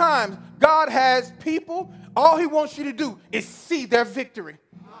 Sometimes God has people, all he wants you to do is see their victory.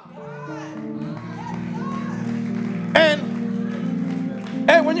 And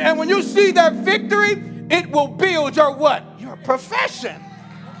when you see that victory, it will build your what? Your profession.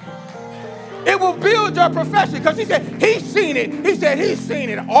 It will build your profession because he said he's seen it. He said he's seen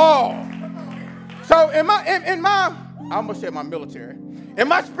it all. So in my I almost said my military. In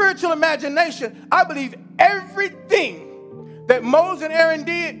my spiritual imagination, I believe everything that Moses and Aaron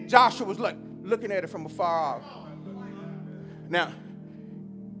did, Joshua was looking at it from afar off. Now,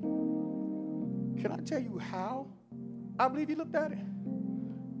 can I tell you how I believe he looked at it?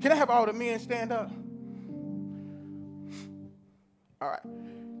 Can I have all the men stand up? All right.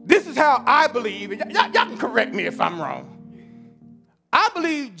 This is how I believe, and y'all can correct me if I'm wrong. I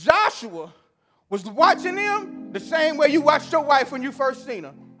believe Joshua was watching them the same way you watched your wife when you first seen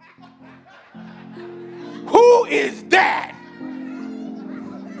her. Who is that?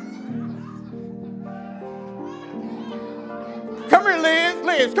 Come here, Liz.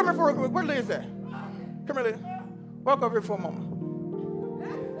 Liz, come here for a quick. Where Liz at? Come here, Liz. Walk over here for a moment.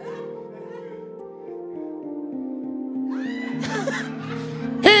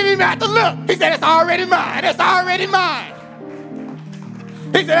 He didn't even have to look. He said, it's already mine. It's already mine.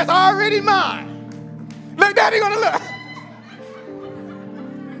 He said, it's already mine. Look, Daddy gonna look.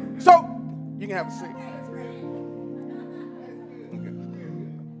 So, you can have a seat.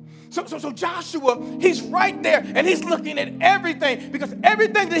 So Joshua, he's right there, and he's looking at everything, because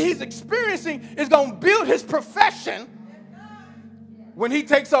everything that he's experiencing is going to build his profession when he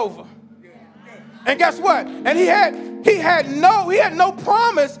takes over. And guess what? And he had no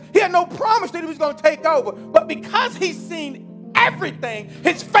promise that he was going to take over. But because he's seen everything,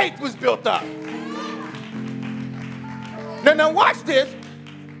 his faith was built up. Now watch this.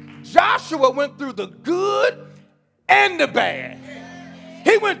 Joshua went through the good and the bad.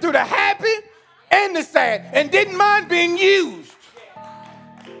 He went through the happy and the sad and didn't mind being used.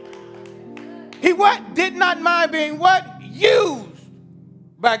 He what? Did not mind being what? Used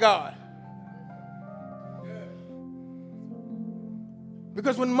by God.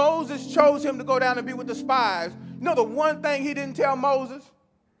 Because when Moses chose him to go down and be with the spies, you know the one thing he didn't tell Moses?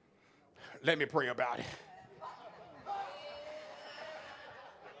 Let me pray about it.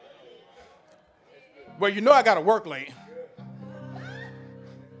 Well, you know I got to work late.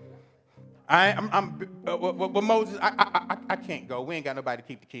 Moses, I can't go. We ain't got nobody to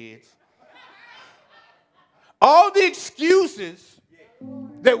keep the kids. All the excuses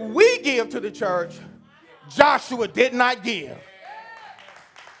that we give to the church, Joshua did not give.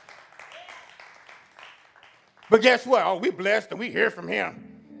 But guess what? Oh, we blessed and we hear from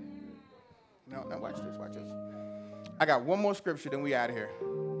him. No, watch this, watch this. I got one more scripture, then we out of here.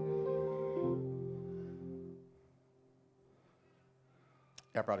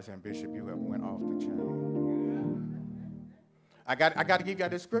 Y'all probably saying, Bishop, you ever went off the chain. I got to give y'all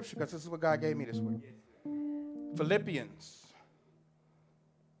this scripture because this is what God gave me this week. Philippians.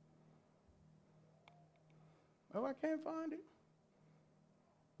 Oh, I can't find it.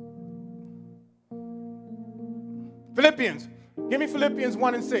 Philippians. Give me Philippians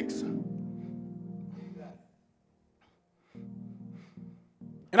 1 and 6.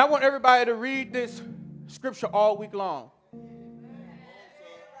 And I want everybody to read this scripture all week long.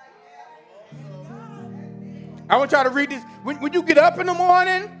 I want y'all to read this when you get up in the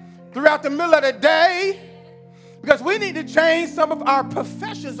morning, throughout the middle of the day, because we need to change some of our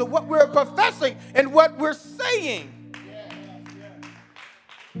professions of what we're professing and what we're saying.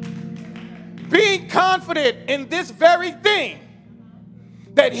 Being confident in this very thing,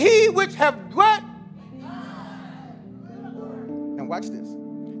 that he which have what? And watch this.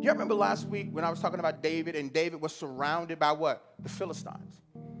 You remember last week when I was talking about David, and David was surrounded by what? The Philistines.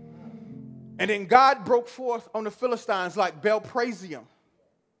 And then God broke forth on the Philistines like Belprasium.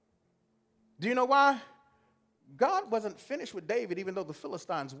 Do you know why? God wasn't finished with David, even though the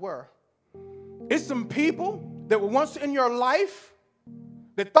Philistines were. It's some people that were once in your life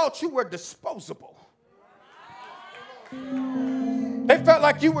that thought you were disposable. They felt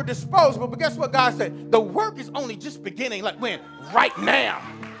like you were disposable, but guess what God said? The work is only just beginning. Like when? Right now.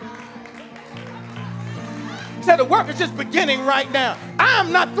 He said the work is just beginning right now.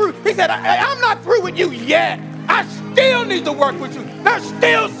 I'm not through. He said, I'm not through with you yet. I still need to work with you. There's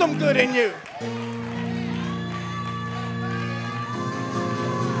still some good in you.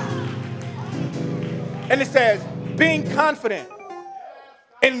 And it says, being confident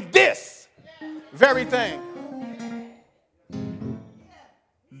in this very thing.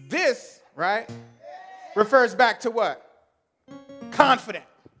 This, right, refers back to what? Confident.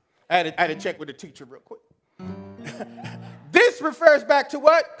 I had to check with the teacher real quick. This refers back to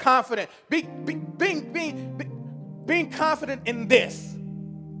what? Confident. Being confident in this.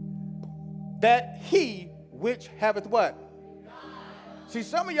 That he which haveth what? See,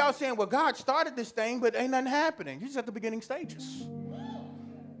 some of y'all saying, well, God started this thing, but ain't nothing happening. You're just at the beginning stages.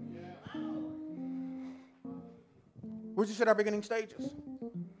 We're just at our beginning stages.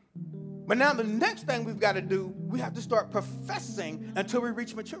 But now the next thing we've got to do, we have to start professing until we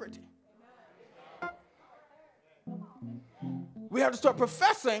reach maturity. We have to start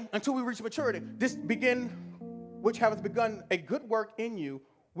professing until we reach maturity. This which hath begun a good work in you,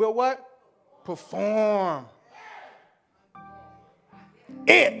 will what? Perform.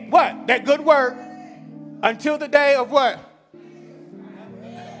 It, what? That good work until the day of what?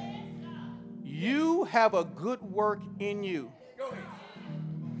 you have a good work in you.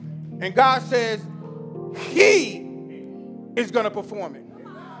 And God says, he is going to perform it.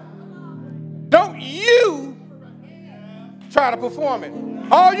 Don't you try to perform it.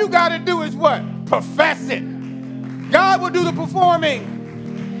 All you got to do is what? Profess it. God will do the performing.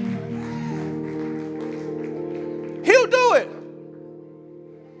 He'll do it.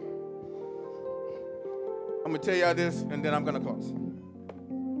 I'm going to tell y'all this, and then I'm going to close.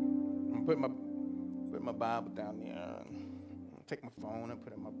 I'm going to put my Bible down there. Take my phone and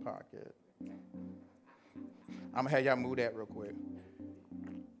put it in my pocket. I'm going to have y'all move that real quick.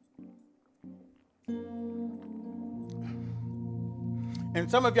 And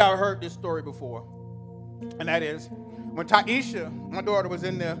some of y'all heard this story before. And that is, when Taisha, my daughter, was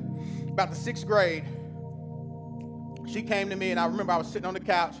in there, about the 6th grade, she came to me, and I remember I was sitting on the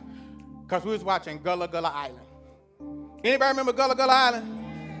couch because we was watching Gullah Gullah Island. Anybody remember Gullah Gullah Island?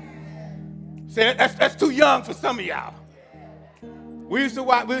 Say, that's too young for some of y'all. We used to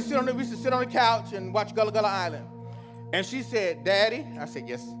sit on the couch and watch Gullah Gullah Island. And she said, Daddy, I said,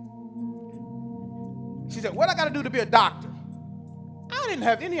 yes. She said, what I got to do to be a doctor? I didn't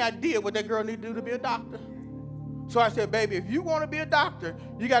have any idea what that girl needed to do to be a doctor. So I said, baby, if you want to be a doctor,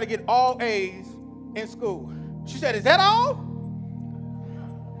 you got to get all A's in school. She said, is that all?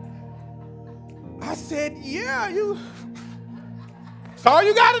 I said, yeah, that's all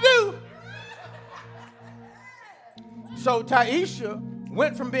you got to do. So Taisha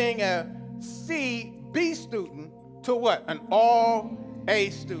went from being a C/B student to what? An all-A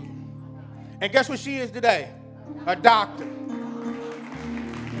student. And guess what she is today? A doctor.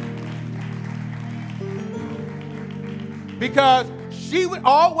 Because she would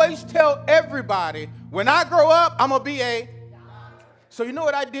always tell everybody, when I grow up, I'm going to be a... So you know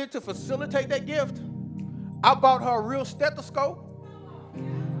what I did to facilitate that gift? I bought her a real stethoscope.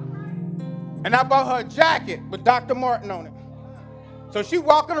 And I bought her a jacket with Dr. Martin on it. So she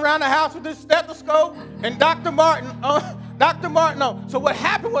walking around the house with this stethoscope and Dr. Martin on. So what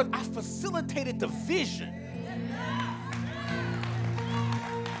happened was I facilitated the vision.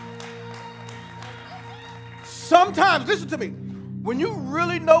 Sometimes, listen to me, when you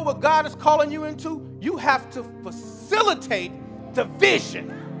really know what God is calling you into, you have to facilitate the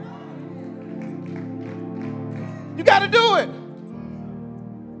vision. You got to do it.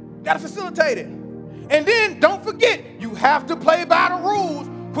 You got to facilitate it. And then don't forget, you have to play by the rules.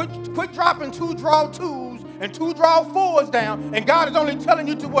 Quit dropping 2 draw 2s and 2 draw 4s down, and God is only telling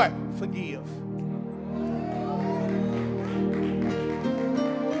you to what? Forgive.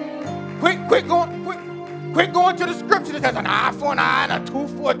 Quit going to the scripture that says an eye for an eye and a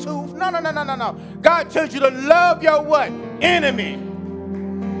tooth for a tooth. No. God tells you to love your what? Enemy.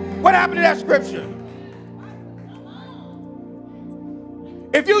 What happened to that scripture?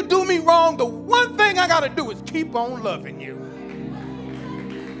 If you do me wrong, the one thing I got to do is keep on loving you.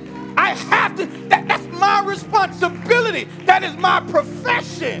 I have to. That's my responsibility. That is my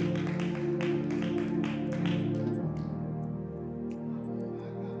profession.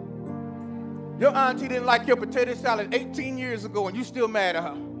 Your auntie didn't like your potato salad 18 years ago, and you still mad at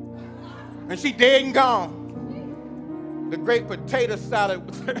her. And she dead and gone. The great potato salad,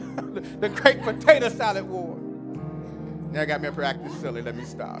 the great potato salad war. Now I got me up here acting silly. Let me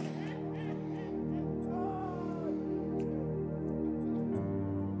stop.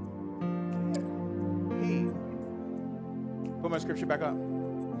 Put my scripture back up.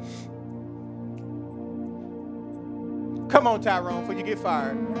 Come on, Tyrone, before you get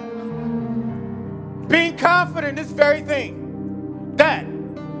fired. Being confident in this very thing, that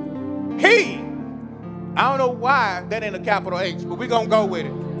he, I don't know why that ain't a capital H, but we're going to go with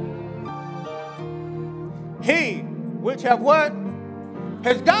it. He, which have what?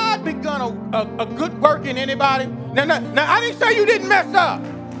 Has God begun a good work in anybody? Now, I didn't say you didn't mess up.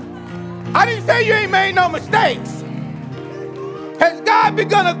 I didn't say you ain't made no mistakes. Has God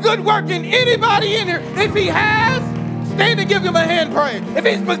begun a good work in anybody in here? If he has, stand and give him a hand praise. If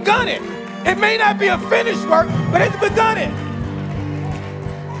he's begun it, it may not be a finished work, but it's begun it.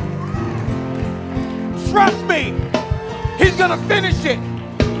 Trust me, he's going to finish it.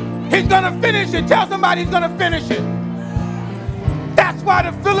 He's going to finish it. Tell somebody he's going to finish it. That's why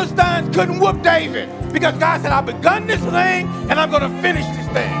the Philistines couldn't whoop David. Because God said, I've begun this thing, and I'm going to finish this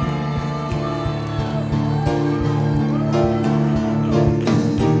thing.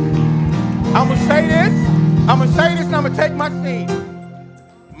 I'm going to say this, and I'm going to take my seat.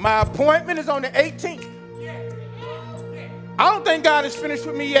 My appointment is on the 18th. I don't think God is finished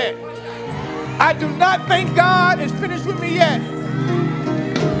with me yet. I do not think God is finished with me yet.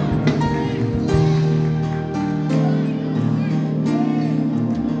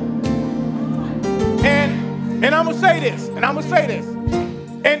 And I'm going to say this,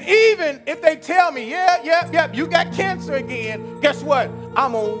 And even if they tell me, yeah, you got cancer again, guess what?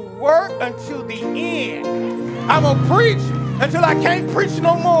 I'm going to work until the end. I'm going to preach until I can't preach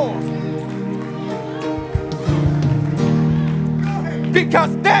no more.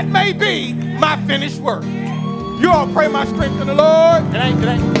 Because that may be my finished work. You all pray my strength in the Lord. It ain't.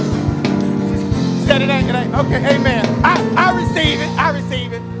 Okay, amen. I receive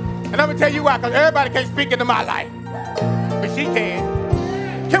it. And I'm going to tell you why, because everybody can't speak into my life. But she can.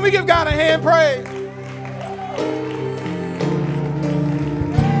 Can we give God a hand praise?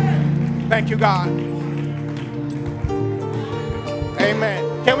 Thank you, God. Amen.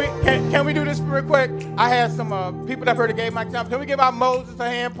 Can we do this real quick? I had some people that heard the gave my time. Can we give our Moses a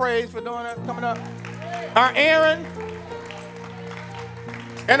hand praise for doing that, coming up? Our Aaron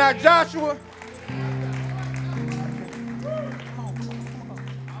and our Joshua.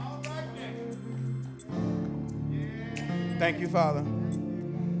 Thank you, Father.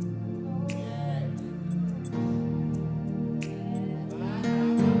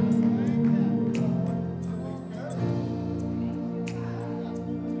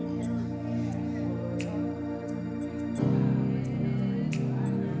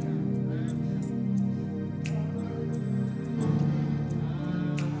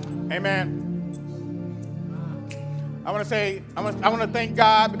 Amen. I want to thank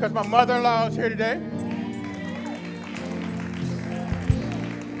God because my mother-in-law is here today.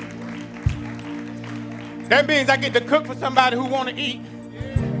 That means I get to cook for somebody who want to eat.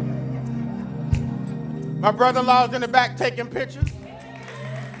 My brother-in-law's in the back taking pictures.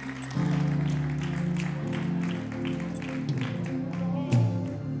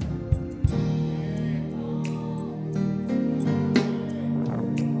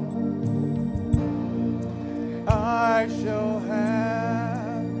 I shall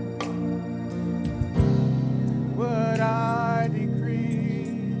have what I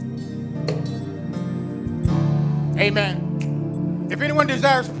decree. Amen. If anyone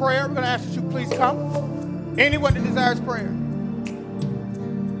desires prayer, we're going to ask that you please come. Anyone that desires prayer.